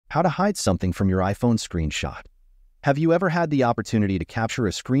How to hide something from your iPhone screenshot. Have you ever had the opportunity to capture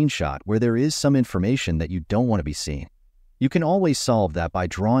a screenshot where there is some information that you don't want to be seen? You can always solve that by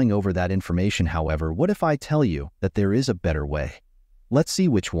drawing over that information. However, what if I tell you that there is a better way? Let's see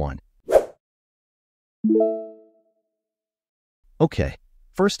which one. Okay,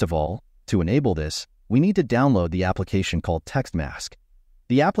 first of all, to enable this, we need to download the application called Text Mask.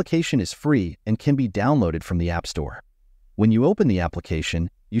 The application is free and can be downloaded from the App Store. When you open the application,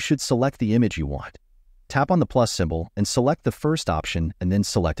 you should select the image you want. Tap on the plus symbol and select the first option and then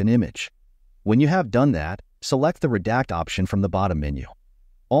select an image. When you have done that, select the redact option from the bottom menu.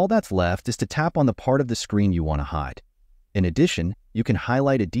 All that's left is to tap on the part of the screen you want to hide. In addition, you can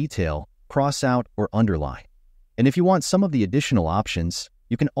highlight a detail, cross out, or underline. And if you want some of the additional options,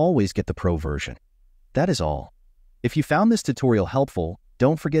 you can always get the Pro version. That is all. If you found this tutorial helpful,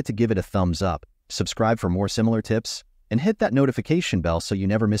 don't forget to give it a thumbs up, subscribe for more similar tips, and hit that notification bell so you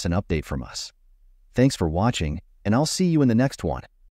never miss an update from us. Thanks for watching, and I'll see you in the next one.